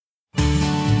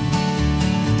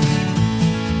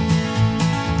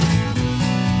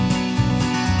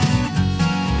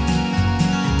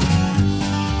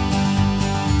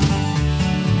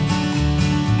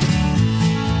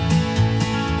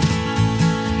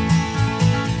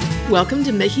Welcome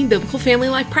to Making Biblical Family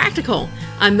Life Practical.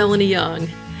 I'm Melanie Young.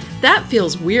 That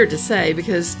feels weird to say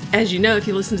because, as you know, if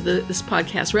you listen to this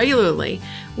podcast regularly,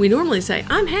 we normally say,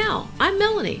 I'm Hal, I'm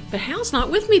Melanie, but Hal's not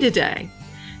with me today.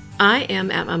 I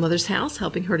am at my mother's house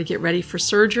helping her to get ready for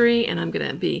surgery, and I'm going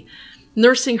to be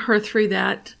nursing her through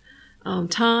that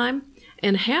time.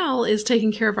 And Hal is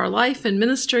taking care of our life and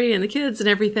ministry and the kids and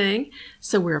everything,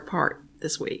 so we're apart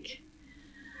this week.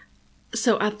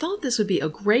 So I thought this would be a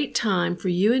great time for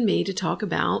you and me to talk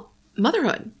about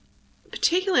motherhood.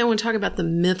 Particularly, I want to talk about the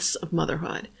myths of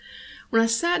motherhood. When I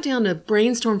sat down to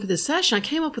brainstorm for this session, I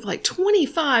came up with like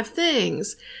 25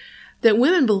 things that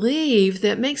women believe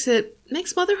that makes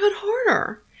motherhood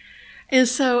harder. And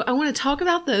so I want to talk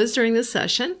about those during this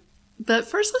session. But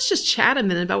first, let's just chat a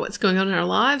minute about what's going on in our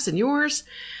lives and yours.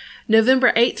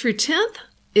 November 8th through 10th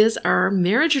is our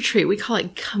marriage retreat. We call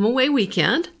it Come Away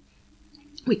Weekend.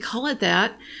 We call it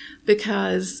that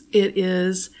because it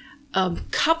is a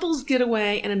couples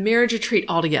getaway and a marriage retreat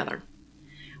all together.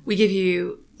 We give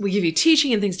you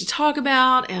teaching and things to talk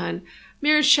about and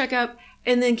marriage checkup,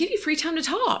 and then give you free time to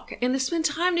talk and to spend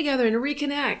time together and to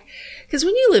reconnect. Because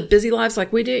when you live busy lives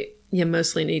like we do, you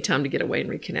mostly need time to get away and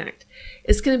reconnect.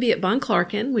 It's going to be at Bon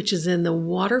Clarkin, which is in the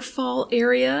waterfall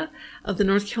area of the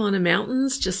North Carolina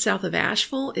mountains, just south of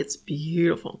Asheville. It's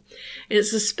beautiful. And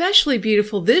it's especially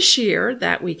beautiful this year,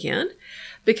 that weekend,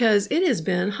 because it has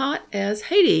been hot as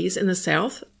Hades in the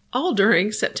south all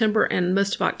during September and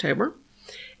most of October.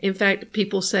 In fact,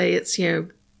 people say it's,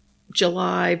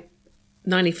 July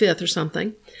 95th or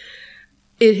something.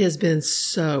 It has been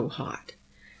so hot.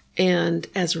 And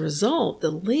as a result,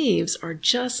 the leaves are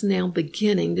just now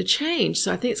beginning to change.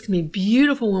 So I think it's going to be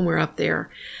beautiful when we're up there.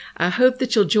 I hope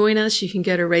that you'll join us. You can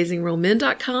go to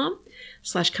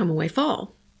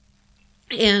raisingrealmen.com/comeawayfall.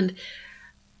 And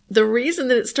the reason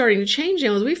that it's starting to change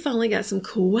now is we finally got some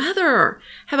cool weather.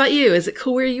 How about you? Is it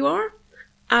cool where you are?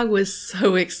 I was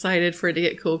so excited for it to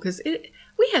get cool because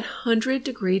we had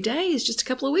 100-degree days just a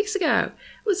couple of weeks ago.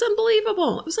 It was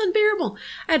unbelievable. It was unbearable.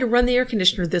 I had to run the air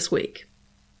conditioner this week.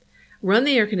 Run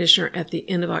the air conditioner at the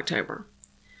end of October.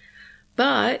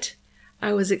 But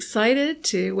I was excited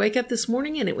to wake up this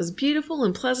morning and it was beautiful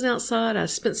and pleasant outside. I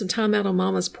spent some time out on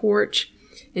Mama's porch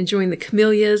enjoying the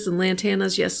camellias and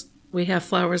lantanas. Yes, we have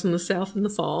flowers in the south in the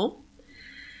fall.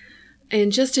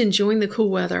 And just enjoying the cool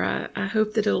weather. I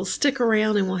hope that it'll stick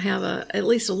around and we'll have at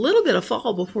least a little bit of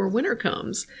fall before winter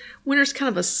comes. Winter's kind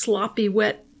of a sloppy,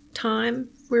 wet time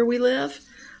where we live.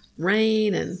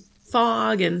 Rain and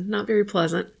fog and not very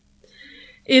pleasant.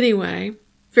 Anyway,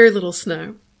 very little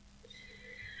snow.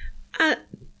 I'd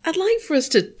like for us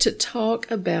to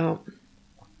talk about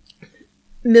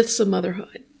myths of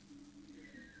motherhood.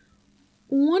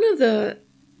 One of the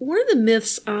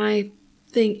myths I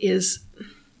think is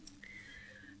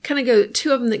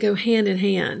two of them that go hand in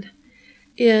hand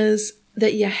is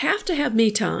that you have to have me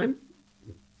time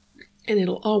and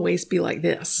it'll always be like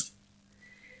this.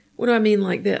 What do I mean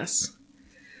like this?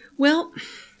 Well,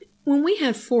 when we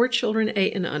had 4 children,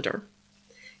 8 and under,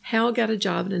 Hal got a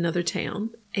job in another town,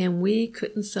 and we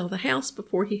couldn't sell the house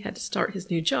before he had to start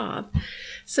his new job.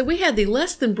 So we had the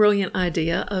less than brilliant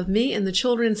idea of me and the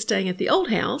children staying at the old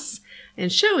house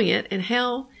and showing it, and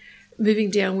Hal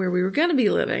moving down where we were going to be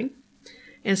living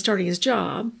and starting his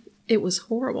job. It was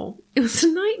horrible. It was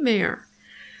a nightmare.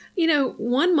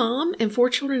 One mom and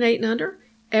 4 children, 8 and under,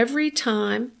 every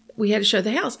time we had to show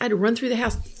the house, I had to run through the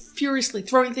house furiously,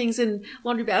 throwing things in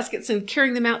laundry baskets and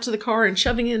carrying them out to the car and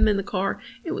shoving them in the car.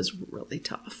 It was really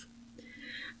tough.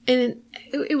 And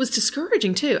it was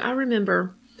discouraging too. I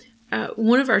remember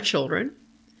one of our children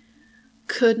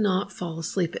could not fall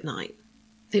asleep at night.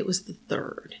 It was the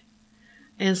third.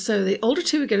 And so the older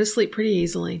 2 would go to sleep pretty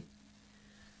easily.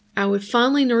 I would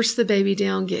finally nurse the baby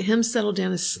down, get him settled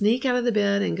down, and sneak out of the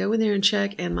bed and go in there and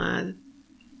check. And my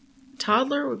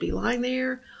toddler would be lying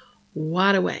there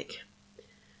wide awake.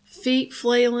 Feet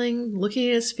flailing, looking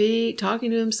at his feet, talking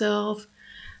to himself.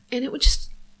 And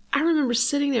I remember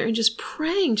sitting there and just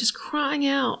praying, just crying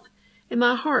out in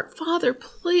my heart, Father,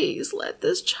 please let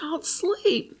this child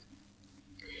sleep.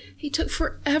 He took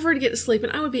forever to get to sleep,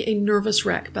 and I would be a nervous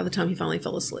wreck by the time he finally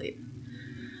fell asleep.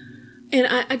 And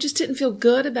I just didn't feel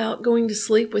good about going to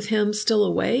sleep with him still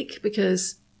awake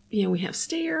because, we have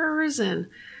stairs and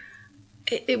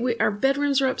our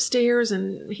bedrooms are upstairs,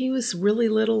 and he was really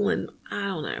little, and I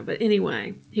don't know. But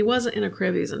anyway, he wasn't in a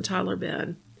crib. He was in a toddler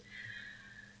bed.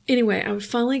 Anyway, I would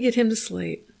finally get him to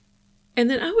sleep. And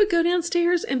then I would go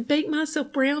downstairs and bake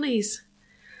myself brownies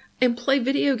and play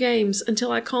video games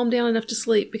until I calmed down enough to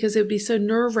sleep because it would be so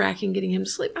nerve-wracking getting him to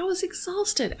sleep. I was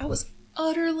exhausted. I was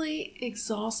utterly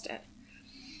exhausted.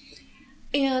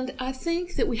 And I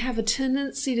think that we have a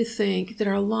tendency to think that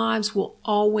our lives will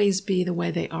always be the way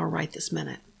they are right this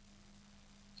minute.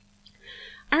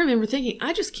 I remember thinking,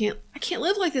 I can't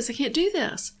live like this. I can't do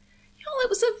this. It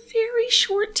was a very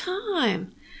short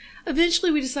time.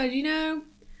 Eventually we decided,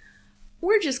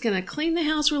 we're just going to clean the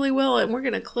house really well and we're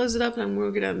going to close it up and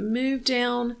we're going to move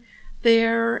down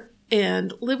there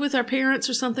and live with our parents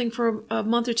or something for a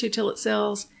month or two till it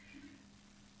sells.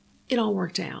 It all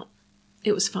worked out.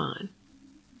 It was fine.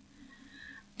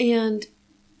 And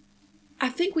I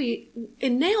think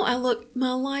now I look,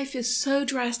 my life is so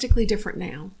drastically different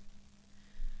now.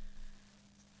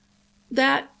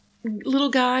 That little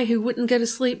guy who wouldn't go to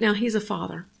sleep, now he's a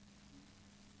father.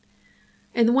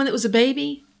 And the one that was a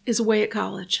baby is away at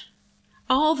college.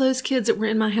 All those kids that were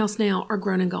in my house now are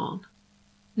grown and gone.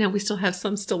 Now we still have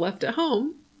some still left at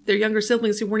home. They're younger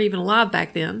siblings who weren't even alive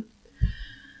back then.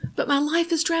 But my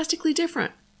life is drastically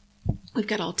different. We've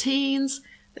got all teens.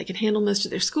 They can handle most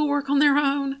of their schoolwork on their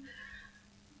own.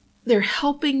 They're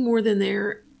helping more than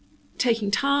they're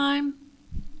taking time.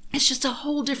 It's just a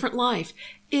whole different life.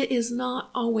 It is not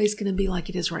always going to be like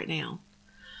it is right now.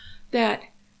 That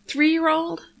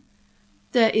 3-year-old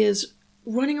that is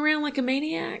running around like a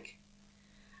maniac,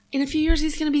 in a few years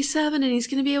he's going to be 7 and he's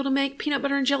going to be able to make peanut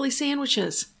butter and jelly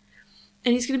sandwiches.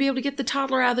 And he's going to be able to get the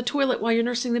toddler out of the toilet while you're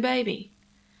nursing the baby.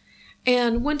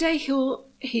 And one day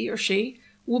he or she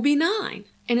will be 9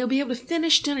 and he'll be able to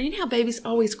finish dinner. You know how babies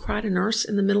always cry to nurse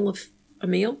in the middle of a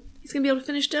meal? He's going to be able to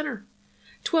finish dinner.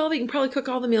 12, he can probably cook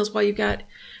all the meals while you've got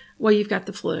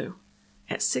the flu.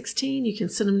 At 16, you can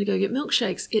send him to go get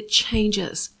milkshakes. It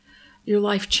changes. Your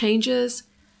life changes.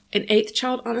 An 8th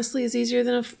child, honestly, is easier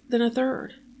than a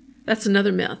 3rd. That's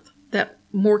another myth, that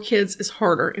more kids is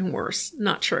harder and worse.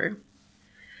 Not true.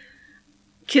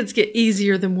 Kids get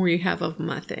easier the more you have of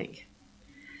them, I think.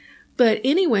 But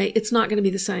anyway, it's not going to be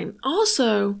the same.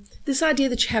 Also, this idea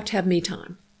that you have to have me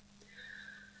time.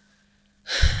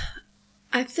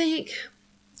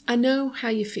 I know how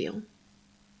you feel.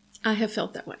 I have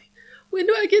felt that way. When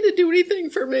do I get to do anything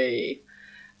for me?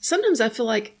 Sometimes I feel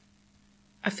like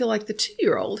the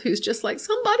 2-year-old who's just like,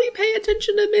 somebody pay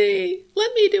attention to me.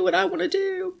 Let me do what I want to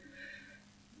do.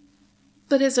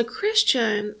 But as a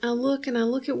Christian, I look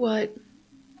at what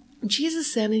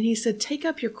Jesus said, and he said, take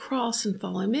up your cross and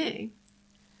follow me.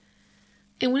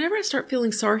 And whenever I start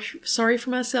feeling sorry for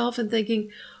myself and thinking,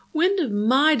 when do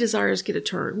my desires get a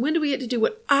turn? When do we get to do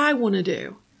what I want to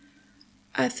do?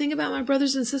 I think about my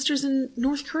brothers and sisters in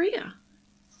North Korea,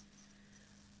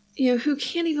 who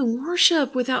can't even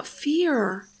worship without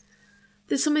fear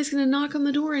that somebody's going to knock on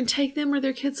the door and take them or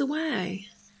their kids away.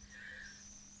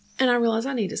 And I realize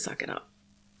I need to suck it up.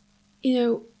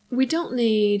 We don't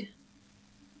need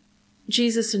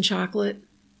Jesus and chocolate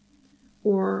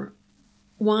or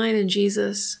wine and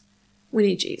Jesus. We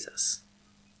need Jesus.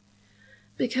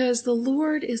 Because the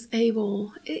Lord is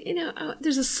able,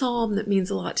 there's a psalm that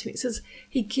means a lot to me. It says,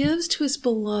 he gives to his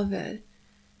beloved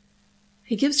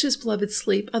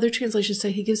sleep. Other translations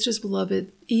say he gives to his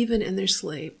beloved even in their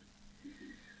sleep.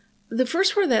 The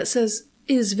first part of that says,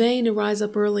 it is vain to rise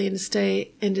up early and to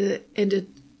stay and to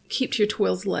keep to your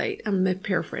toils late. I'm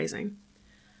paraphrasing.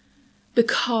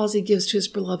 Because he gives to his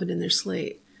beloved in their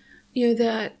sleep.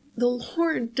 That the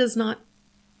Lord does not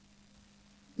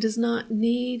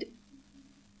need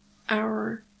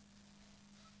our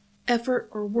effort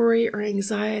or worry or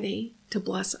anxiety to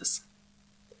bless us.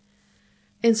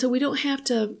 And so we don't have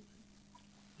to,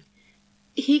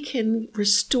 he can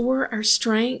restore our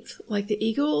strength like the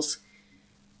eagles,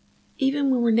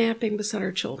 even when we're napping beside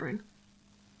our children.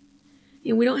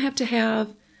 We don't have to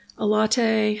have a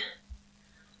latte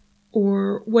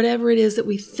or whatever it is that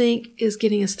we think is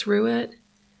getting us through it.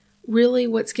 Really,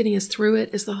 what's getting us through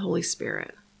it is the Holy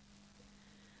Spirit.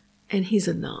 And he's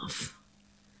enough.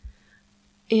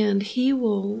 And he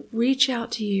will reach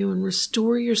out to you and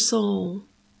restore your soul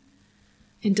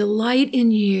and delight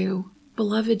in you,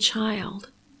 beloved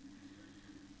child,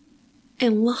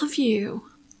 and love you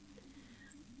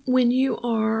when you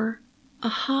are a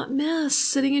hot mess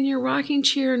sitting in your rocking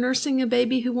chair nursing a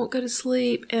baby who won't go to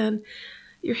sleep and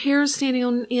your hair is standing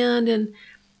on end and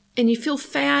you feel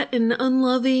fat and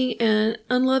unloving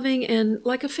and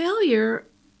like a failure.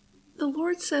 The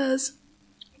Lord says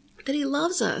that he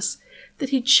loves us, that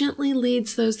he gently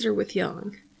leads those that are with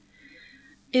young.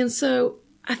 And so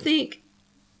I think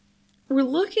we're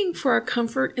looking for our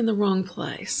comfort in the wrong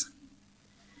place.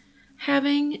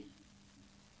 Getting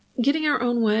our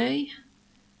own way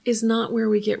is not where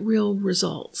we get real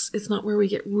results. It's not where we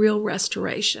get real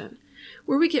restoration.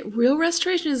 Where we get real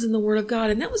restoration is in the Word of God.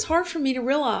 And that was hard for me to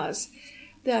realize,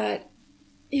 that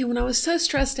when I was so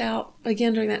stressed out,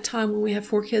 again, during that time when we had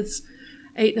 4 kids,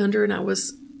 8 and under, and I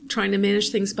was trying to manage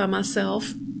things by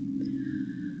myself,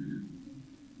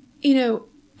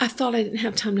 I thought I didn't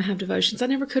have time to have devotions. I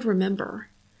never could remember.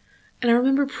 And I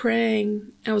remember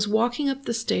praying. I was walking up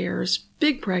the stairs,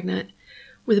 big pregnant,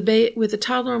 with a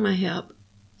toddler on my hip,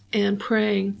 and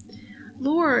praying,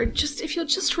 Lord, if you'll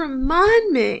just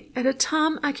remind me at a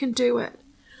time I can do it,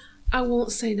 I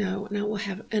won't say no, and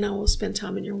I will spend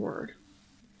time in your word.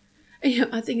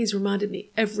 And I think he's reminded me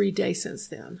every day since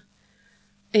then.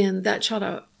 And that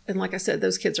child, and like I said,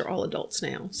 those kids are all adults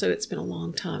now, so it's been a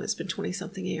long time. It's been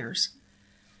 20-something years.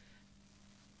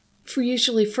 For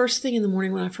usually first thing in the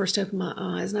morning when I first open my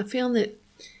eyes, and I found that,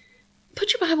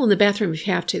 put your Bible in the bathroom if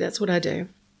you have to. That's what I do.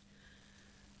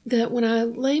 That when I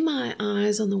lay my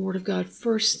eyes on the Word of God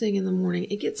first thing in the morning,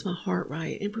 it gets my heart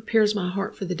right and prepares my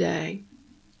heart for the day.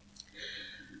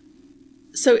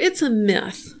 So it's a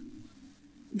myth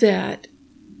that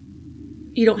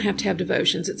you don't have to have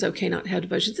devotions. It's okay not to have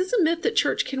devotions. It's a myth that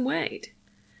church can wait.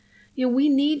 We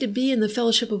need to be in the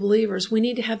fellowship of believers. We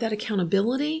need to have that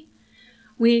accountability.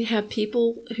 We need to have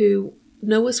people who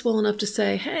know us well enough to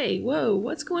say, hey, whoa,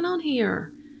 what's going on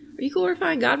here? Are you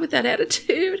glorifying God with that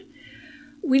attitude?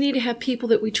 We need to have people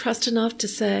that we trust enough to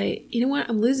say, you know what,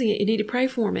 I'm losing it. You need to pray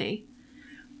for me.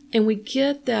 And we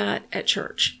get that at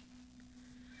church.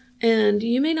 And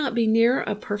you may not be near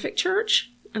a perfect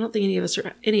church. I don't think any of us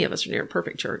are near a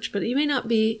perfect church, but you may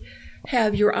not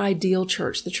have your ideal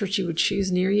church, the church you would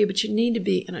choose near you, but you need to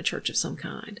be in a church of some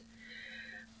kind.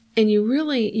 And you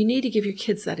need to give your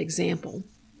kids that example.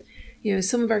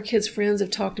 Some of our kids' friends have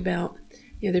talked about,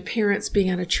 their parents being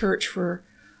at a church for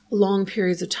long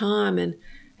periods of time and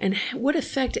what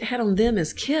effect it had on them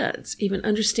as kids, even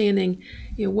understanding,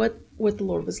 what the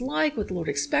Lord was like, what the Lord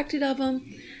expected of them,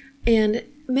 and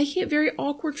making it very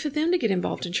awkward for them to get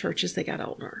involved in church as they got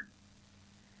older.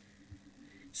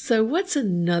 So what's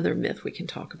another myth we can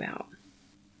talk about?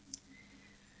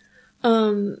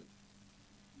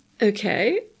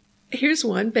 Okay, here's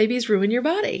one. Babies ruin your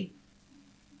body.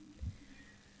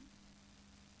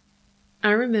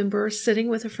 I remember sitting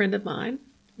with a friend of mine.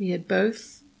 We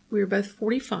were both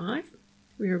 45.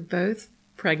 We were both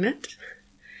pregnant,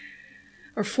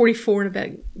 or 44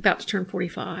 and about to turn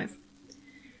 45.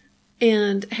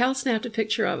 And Hal snapped a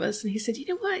picture of us, and he said, you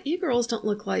know what? You girls don't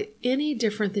look like any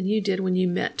different than you did when you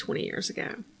met 20 years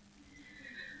ago.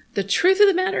 The truth of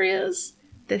the matter is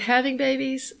that having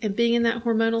babies and being in that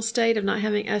hormonal state of not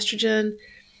having estrogen,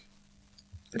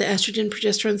 the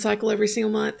estrogen-progesterone cycle every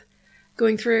single month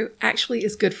going through, actually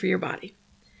is good for your body.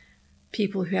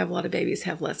 People who have a lot of babies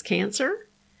have less cancer,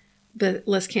 but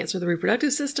less cancer of the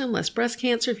reproductive system, less breast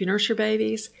cancer if you nurse your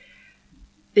babies.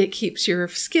 It keeps your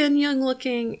skin young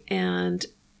looking, and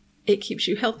it keeps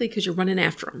you healthy because you're running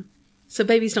after them. So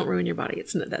babies don't ruin your body.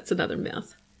 That's another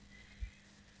myth.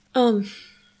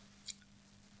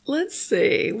 Let's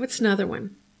see. What's another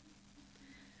one?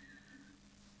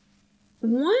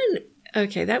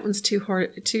 Okay, that one's too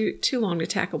hard, too long to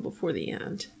tackle before the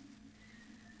end.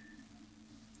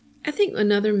 I think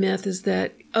another myth is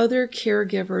that other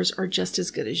caregivers are just as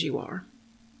good as you are.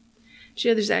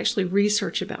 There's actually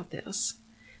research about this.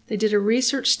 They did a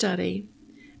research study,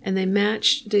 and they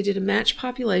did a matched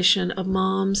population of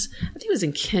moms, I think it was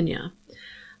in Kenya,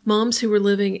 moms who were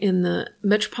living in the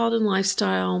metropolitan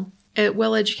lifestyle,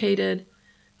 well-educated,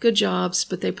 good jobs,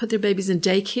 but they put their babies in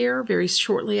daycare very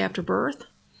shortly after birth,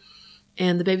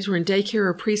 and the babies were in daycare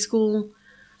or preschool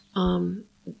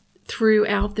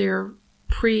throughout their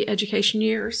pre-education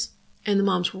years, and the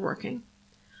moms were working.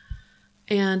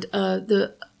 And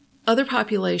the other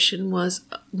population was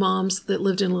moms that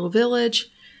lived in a little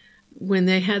village. When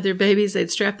they had their babies,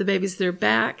 they'd strap the babies to their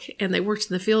back, and they worked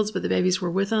in the fields, but the babies were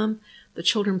with them. The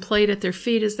children played at their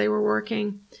feet as they were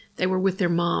working. They were with their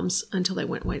moms until they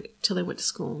went to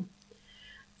school.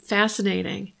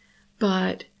 Fascinating.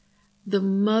 But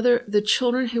the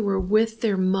children who were with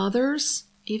their mothers,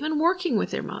 even working with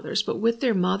their mothers, but with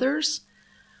their mothers,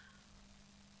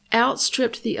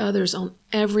 outstripped the others on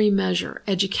every measure,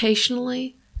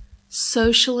 educationally,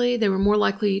 socially. They were more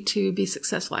likely to be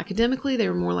successful academically. They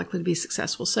were more likely to be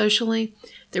successful socially.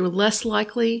 They were less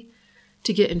likely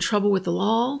to get in trouble with the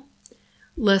law,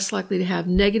 less likely to have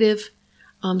negative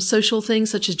social things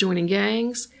such as joining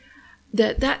gangs.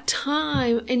 That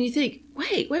time, and you think,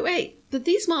 wait, that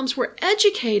these moms were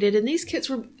educated and these kids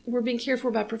were being cared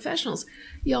for by professionals.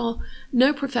 Y'all,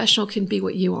 no professional can be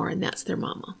what you are, and that's their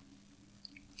mama.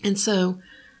 And so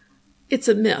it's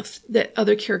a myth that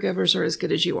other caregivers are as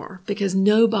good as you are, because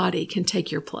nobody can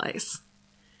take your place.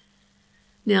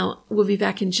 Now, we'll be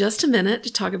back in just a minute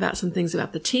to talk about some things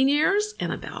about the teen years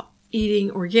and about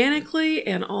eating organically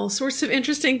and all sorts of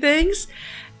interesting things.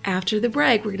 After the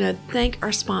break, we're going to thank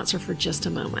our sponsor for just a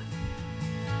moment.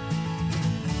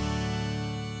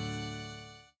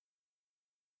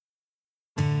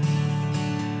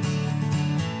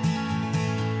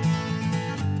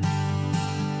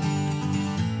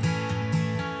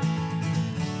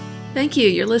 Thank you.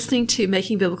 You're listening to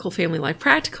Making Biblical Family Life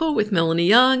Practical with Melanie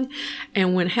Young.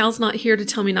 And when Hal's not here to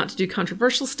tell me not to do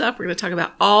controversial stuff, we're going to talk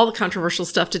about all the controversial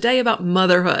stuff today about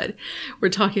motherhood. We're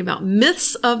talking about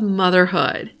myths of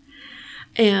motherhood.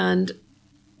 And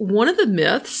one of the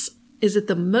myths is that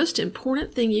the most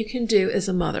important thing you can do as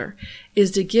a mother is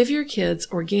to give your kids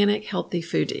organic, healthy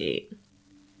food to eat.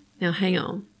 Now, hang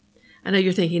on. I know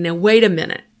you're thinking, now, wait a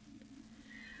minute.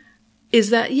 Is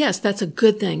that, yes, that's a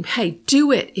good thing. Hey,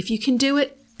 do it. If you can do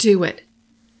it, do it.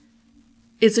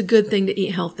 It's a good thing to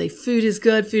eat healthy. Food is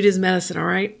good. Food is medicine, all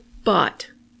right? But,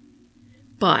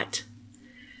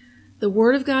 the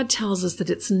Word of God tells us that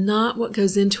it's not what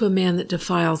goes into a man that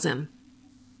defiles him,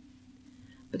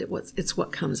 but it's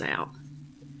what comes out.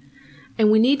 And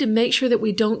we need to make sure that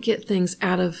we don't get things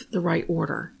out of the right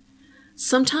order.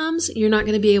 Sometimes you're not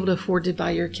going to be able to afford to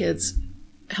buy your kids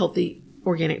healthy,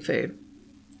 organic food.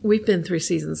 We've been through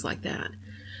seasons like that.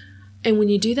 And when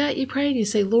you do that, you pray and you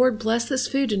say, Lord, bless this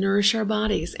food to nourish our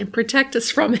bodies and protect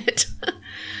us from it.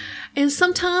 And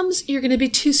sometimes you're going to be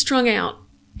too strung out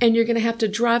and you're going to have to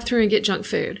drive through and get junk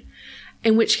food.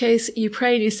 In which case you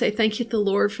pray and you say, thank you,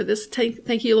 Lord, for this.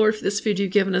 Thank you, Lord, for this food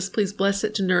you've given us. Please bless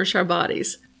it to nourish our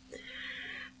bodies.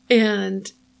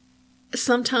 And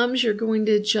sometimes you're going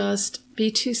to just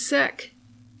be too sick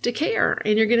to care.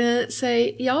 And you're going to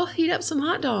say, y'all heat up some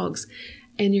hot dogs.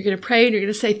 And you're going to pray and you're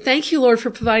going to say, thank you, Lord,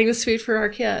 for providing this food for our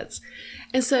kids.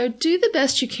 And so do the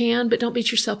best you can, but don't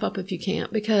beat yourself up if you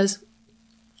can't. Because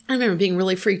I remember being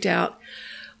really freaked out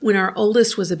when our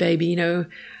oldest was a baby. You know,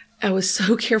 I was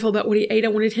so careful about what he ate. I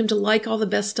wanted him to like all the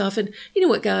best stuff. And you know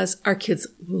what, guys? Our kids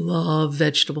love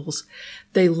vegetables.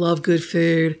 They love good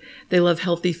food. They love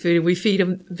healthy food. We feed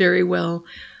them very well.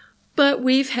 But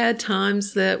we've had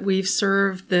times that we've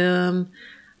served them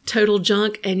total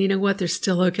junk. And you know what? They're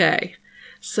still okay.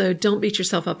 So don't beat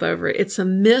yourself up over it. It's a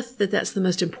myth that that's the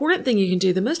most important thing you can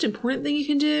do. The most important thing you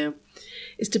can do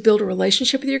is to build a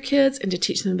relationship with your kids and to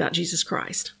teach them about Jesus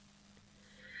Christ.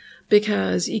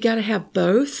 Because you got to have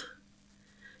both.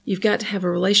 You've got to have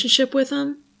a relationship with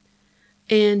them,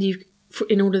 and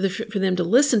in order for them to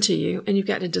listen to you, and you've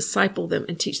got to disciple them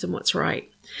and teach them what's right.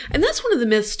 And that's one of the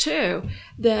myths too,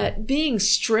 that being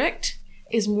strict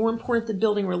is more important than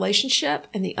building relationship.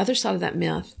 And the other side of that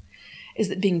myth is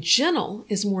that being gentle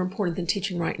is more important than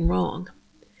teaching right and wrong.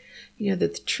 You know,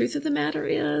 that the truth of the matter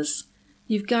is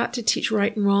you've got to teach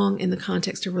right and wrong in the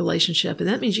context of relationship. And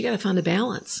that means you got to find a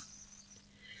balance.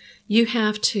 You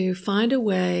have to find a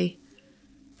way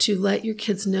to let your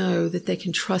kids know that they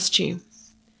can trust you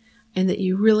and that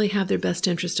you really have their best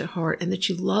interest at heart and that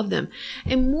you love them.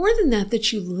 And more than that,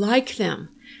 that you like them,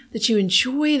 that you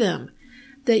enjoy them,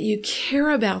 that you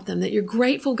care about them, that you're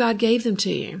grateful God gave them to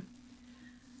you.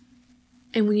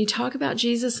 And when you talk about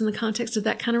Jesus in the context of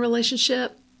that kind of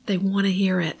relationship, they want to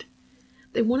hear it.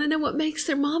 They want to know what makes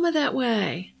their mama that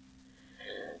way.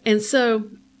 And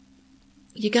so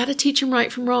you got to teach them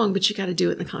right from wrong, but you got to do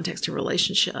it in the context of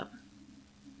relationship.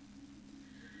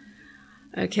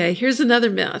 Okay, here's another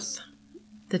myth.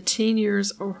 The teen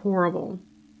years are horrible.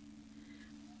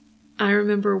 I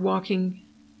remember walking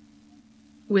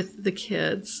with the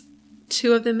kids,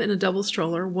 two of them in a double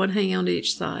stroller, one hanging on to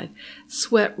each side,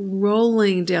 sweat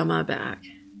rolling down my back.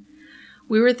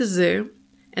 We were at the zoo,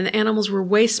 and the animals were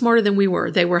way smarter than we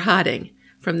were. They were hiding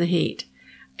from the heat,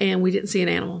 and we didn't see an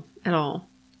animal at all.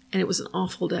 And it was an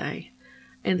awful day.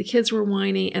 And the kids were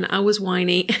whiny, and I was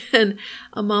whiny, and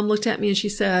a mom looked at me and she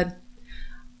said,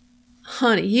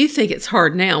 honey, you think it's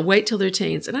hard now. Wait till they're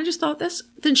teens. And I just thought,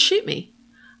 then shoot me.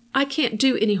 I can't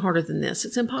do any harder than this.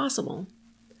 It's impossible.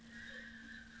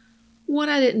 What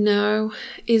I didn't know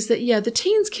is that, yeah, the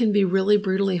teens can be really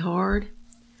brutally hard,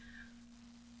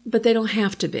 but they don't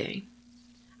have to be.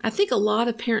 I think a lot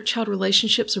of parent-child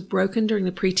relationships are broken during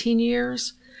the preteen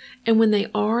years, and when they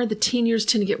are, the teen years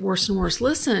tend to get worse and worse.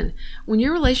 Listen, when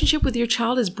your relationship with your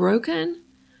child is broken,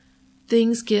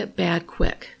 things get bad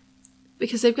quick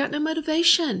because they've got no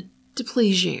motivation to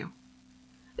please you.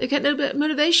 They've got no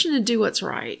motivation to do what's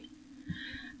right.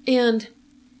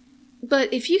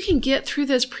 But if you can get through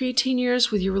those preteen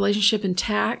years with your relationship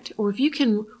intact, or if you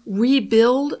can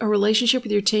rebuild a relationship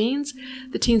with your teens,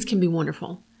 the teens can be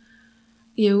wonderful.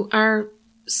 You know, our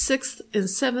 6th and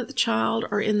 7th child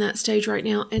are in that stage right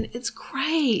now, and it's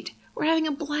great. We're having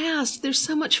a blast. There's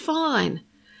so much fun.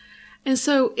 And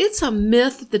so it's a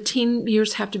myth that the teen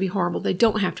years have to be horrible. They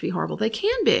don't have to be horrible. They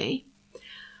can be.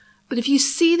 But if you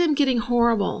see them getting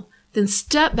horrible, then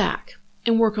step back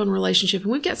and work on relationship.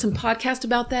 And we've got some podcasts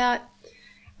about that.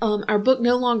 Our book,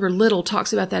 No Longer Little,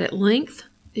 talks about that at length,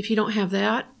 if you don't have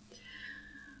that.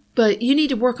 But you need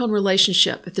to work on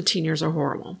relationship if the teen years are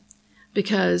horrible.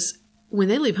 Because when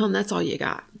they leave home, that's all you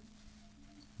got.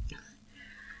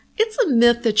 It's a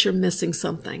myth that you're missing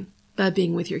something by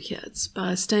being with your kids,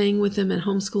 by staying with them and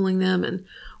homeschooling them and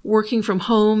working from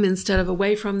home instead of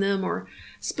away from them, or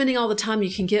spending all the time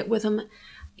you can get with them.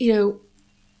 You know,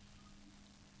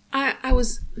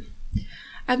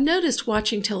 I've noticed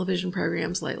watching television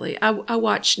programs lately. I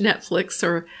watch Netflix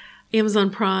or Amazon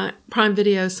Prime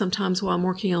Video sometimes while I'm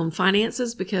working on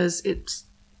finances because it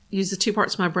uses 2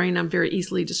 parts of my brain. I'm very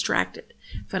easily distracted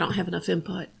if I don't have enough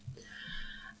input.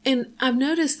 And I've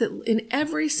noticed that in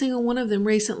every single one of them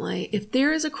recently, if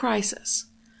there is a crisis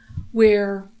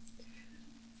where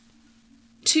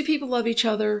 2 people love each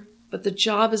other, but the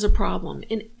job is a problem,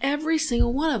 in every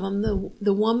single one of them,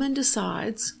 the woman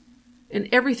decides, and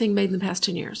everything made in the past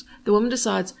 10 years, the woman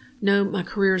decides, no, my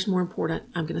career is more important.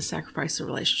 I'm going to sacrifice the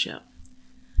relationship.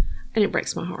 And it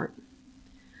breaks my heart.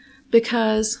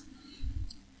 Because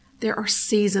there are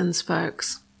seasons,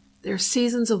 folks. There are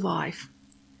seasons of life.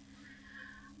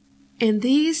 And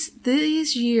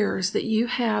these years that you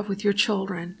have with your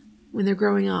children when they're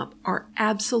growing up are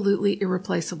absolutely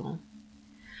irreplaceable.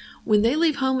 When they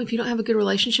leave home, if you don't have a good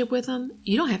relationship with them,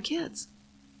 you don't have kids.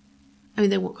 I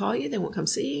mean, they won't call you. They won't come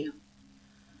see you.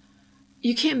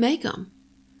 You can't make them.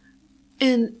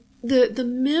 And the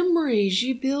memories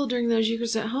you build during those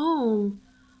years at home,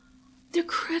 they're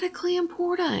critically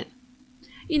important.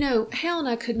 You know, Hal and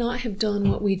I could not have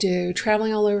done what we do,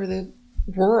 traveling all over the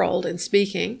world and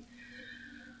speaking,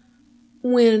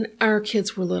 when our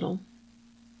kids were little.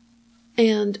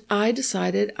 And I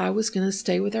decided I was going to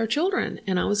stay with our children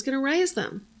and I was going to raise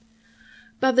them.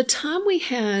 By the time we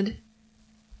had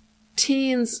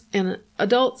teens and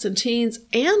adults and teens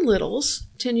and littles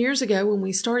 10 years ago when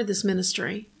we started this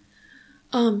ministry,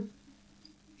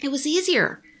 it was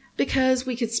easier because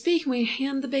we could speak and we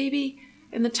hand the baby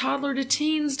and the toddler to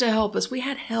teens to help us. We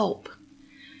had help.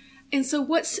 And so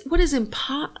what is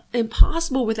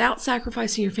impossible without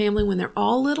sacrificing your family when they're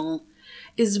all little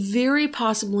is very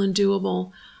possible and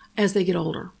doable as they get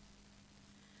older.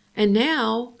 And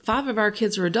now 5 of our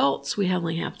kids are adults. We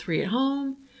only have 3 at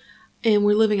home. And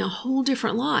we're living a whole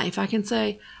different life. I can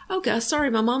say, oh, Gus, sorry,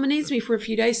 my mama needs me for a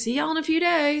few days. See y'all in a few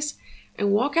days.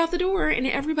 And walk out the door and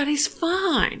everybody's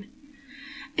fine.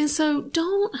 And so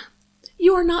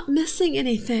you are not missing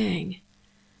anything.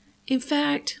 In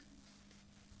fact,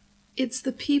 it's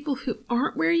the people who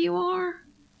aren't where you are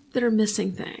that are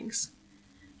missing things.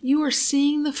 You are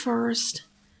seeing the first.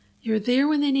 You're there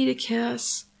when they need a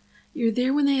kiss. You're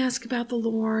there when they ask about the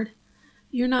Lord.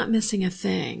 You're not missing a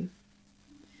thing.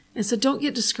 And so don't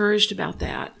get discouraged about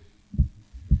that.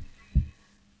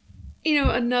 You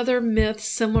know, another myth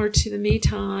similar to the me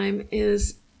time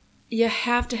is you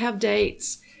have to have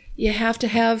dates. You have to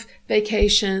have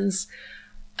vacations.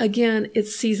 Again,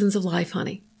 it's seasons of life,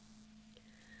 honey.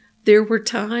 There were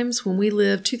times when we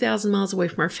lived 2,000 miles away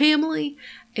from our family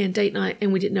and date night,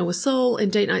 and we didn't know a soul,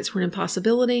 and date nights were an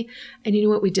impossibility. And you know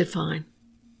what? We did fine.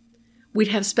 We'd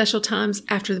have special times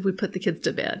after we put the kids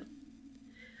to bed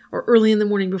or early in the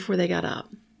morning before they got up.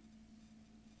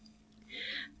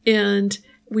 And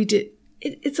we did.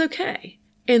 It's okay.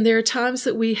 And there are times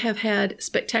that we have had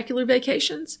spectacular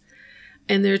vacations,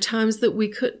 and there are times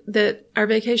that our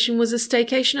vacation was a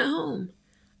staycation at home,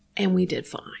 and we did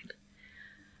fine.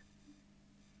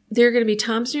 There are going to be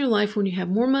times in your life when you have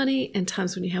more money and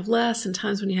times when you have less and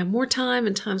times when you have more time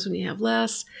and times when you have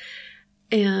less.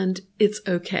 And it's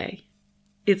okay.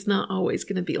 It's not always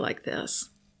going to be like this.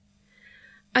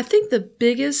 I think the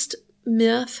biggest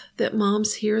myth that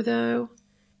moms hear, though,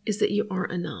 is that you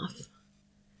aren't enough.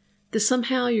 That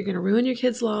somehow you're going to ruin your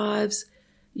kids' lives.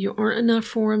 You aren't enough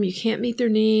for them. You can't meet their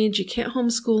needs. You can't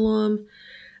homeschool them.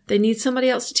 They need somebody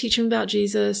else to teach them about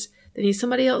Jesus. They need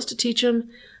somebody else to teach them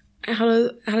how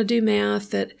to do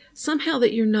math, that somehow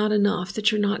that you're not enough,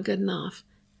 that you're not good enough.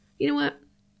 You know what?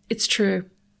 It's true.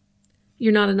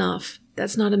 You're not enough.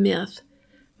 That's not a myth.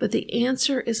 But the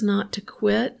answer is not to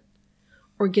quit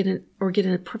or get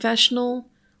a professional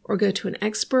or go to an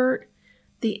expert.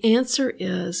 The answer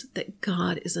is that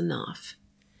God is enough.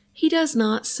 He does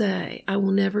not say, I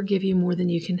will never give you more than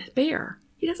you can bear.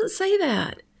 He doesn't say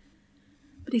that.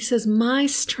 But he says, my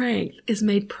strength is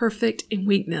made perfect in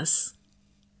weakness.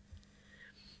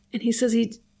 And he says,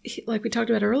 he, like we talked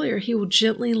about earlier, he will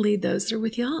gently lead those that are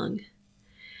with young.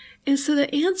 And so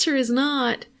the answer is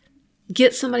not,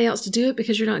 get somebody else to do it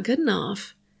because you're not good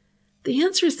enough. The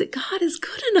answer is that God is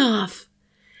good enough.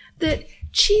 That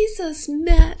Jesus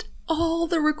met all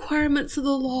the requirements of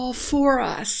the law for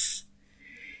us.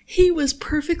 He was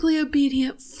perfectly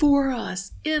obedient for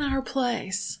us in our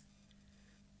place.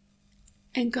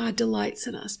 And God delights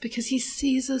in us because he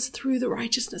sees us through the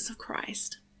righteousness of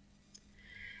Christ.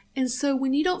 And so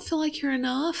when you don't feel like you're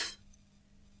enough,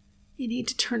 you need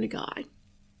to turn to God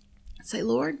and say,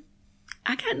 Lord,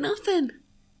 I got nothing.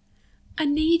 I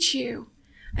need you.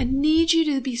 I need you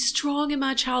to be strong in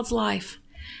my child's life.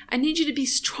 I need you to be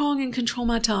strong and control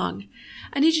my tongue.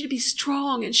 I need you to be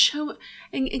strong and show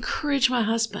and encourage my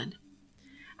husband.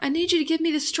 I need you to give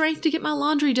me the strength to get my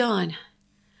laundry done.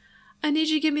 I need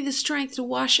you to give me the strength to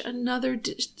wash another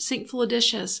sink full of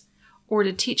dishes or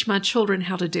to teach my children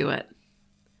how to do it.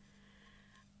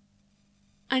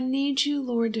 I need you,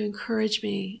 Lord, to encourage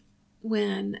me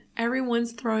when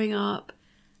everyone's throwing up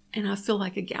and I feel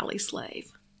like a galley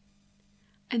slave.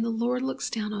 And the Lord looks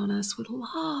down on us with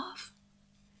love.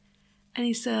 And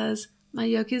he says, my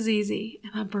yoke is easy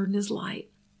and my burden is light.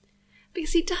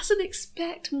 Because he doesn't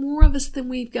expect more of us than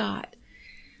we've got.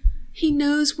 He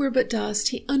knows we're but dust.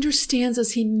 He understands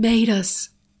us. He made us.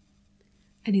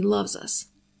 And he loves us.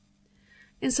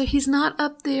 And so he's not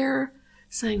up there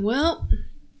saying, well,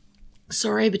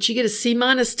 sorry, but you get a C-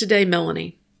 today,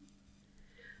 Melanie.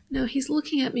 No, he's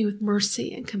looking at me with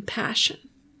mercy and compassion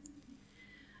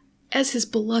as his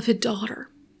beloved daughter.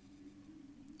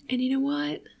 And you know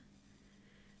what?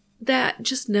 That,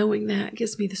 just knowing that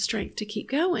gives me the strength to keep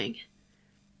going.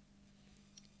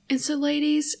 And so,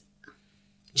 ladies,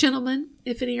 gentlemen,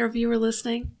 if any of you are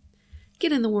listening,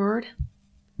 get in the Word.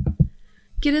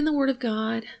 Get in the Word of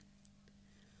God.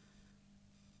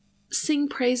 Sing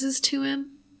praises to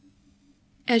him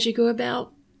as you go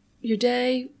about your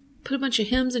day. Put a bunch of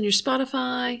hymns in your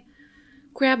Spotify.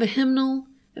 Grab a hymnal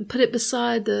and put it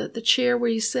beside the chair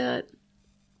where you sit.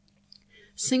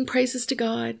 Sing praises to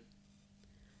God.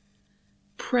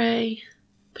 Pray.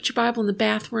 Put your Bible in the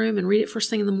bathroom and read it first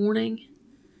thing in the morning.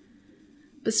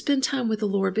 But spend time with the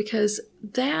Lord, because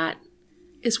that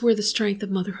is where the strength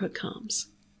of motherhood comes.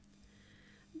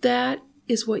 That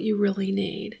is what you really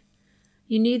need.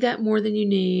 You need that more than you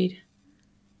need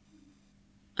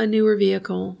a newer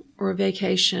vehicle or a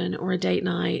vacation or a date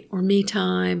night or me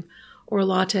time or a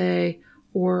latte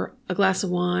or a glass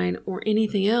of wine or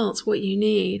anything else. What you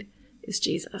need is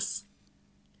Jesus,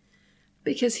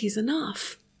 because he's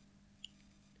enough.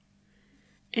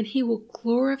 And he will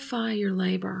glorify your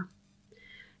labor.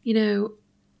 You know,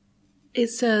 it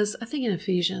says, I think in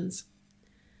Ephesians,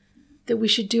 that we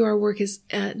should do our work as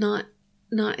not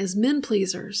as men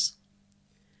pleasers,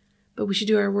 but we should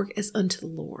do our work as unto the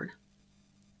Lord.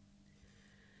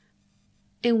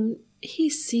 And he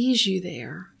sees you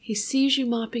there. He sees you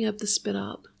mopping up the spit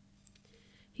up.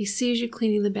 He sees you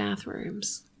cleaning the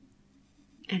bathrooms.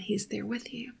 And he's there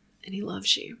with you. And he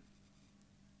loves you.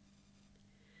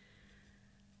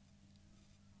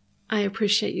 I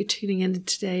appreciate you tuning in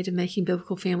today to Making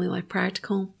Biblical Family Life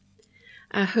Practical.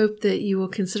 I hope that you will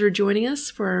consider joining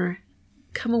us for our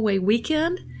Come Away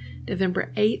weekend,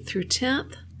 November 8th through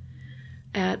 10th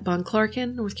at Bon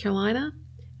Clarkin, North Carolina.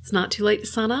 It's not too late to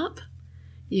sign up.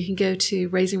 You can go to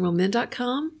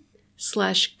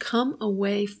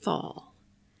raisingrealmen.com/comeawayfall.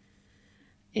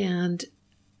 And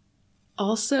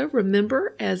also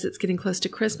remember, as it's getting close to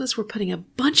Christmas, we're putting a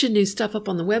bunch of new stuff up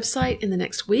on the website in the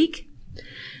next week.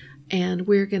 And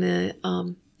we're going to,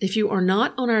 if you are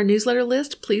not on our newsletter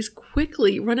list, please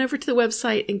quickly run over to the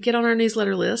website and get on our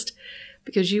newsletter list,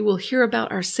 because you will hear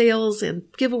about our sales and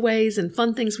giveaways and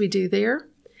fun things we do there.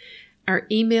 Our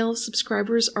email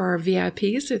subscribers are our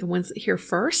VIPs. They're the ones that hear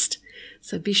first.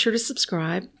 So be sure to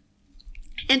subscribe.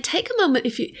 And take a moment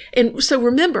so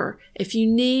remember, if you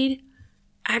need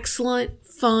excellent,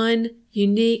 fun,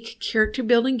 unique,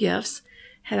 character-building gifts,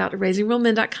 head out to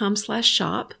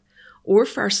raisingrealmen.com/shop. Or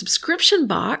for our subscription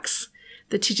box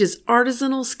that teaches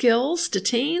artisanal skills to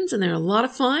teens, and they're a lot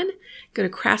of fun, go to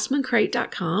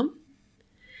craftsmancrate.com.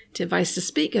 To advice to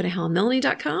speak, go to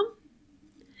helenmelanie.com.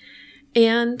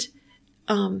 And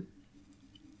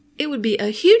it would be a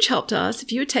huge help to us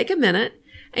if you would take a minute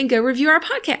and go review our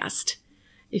podcast.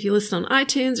 If you listen on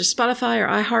iTunes or Spotify or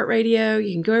iHeartRadio,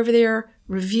 you can go over there,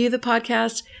 review the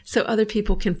podcast so other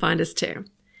people can find us too.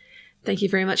 Thank you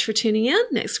very much for tuning in.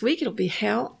 Next week, it'll be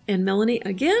Hal and Melanie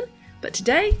again. But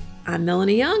today, I'm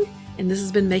Melanie Young, and this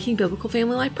has been Making Biblical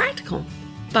Family Life Practical.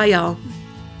 Bye, y'all.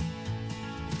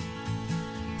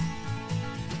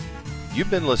 You've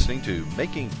been listening to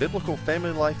Making Biblical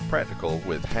Family Life Practical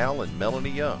with Hal and Melanie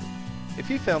Young. If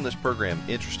you found this program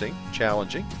interesting,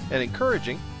 challenging, and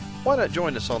encouraging, why not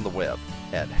join us on the web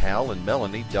at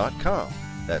halandmelanie.com.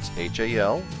 That's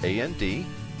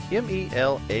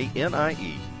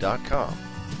HALANDMELANIE.com.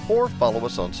 Or follow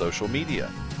us on social media.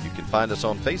 You can find us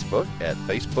on Facebook at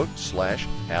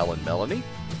Facebook/HalAndMelanie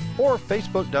or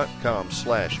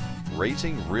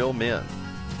Facebook.com/RaisingRealMen.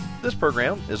 This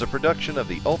program is a production of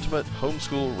the Ultimate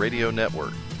Homeschool Radio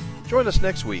Network. Join us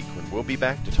next week when we'll be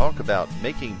back to talk about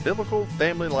making biblical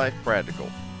family life practical.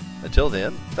 Until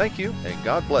then, thank you and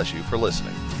God bless you for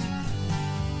listening.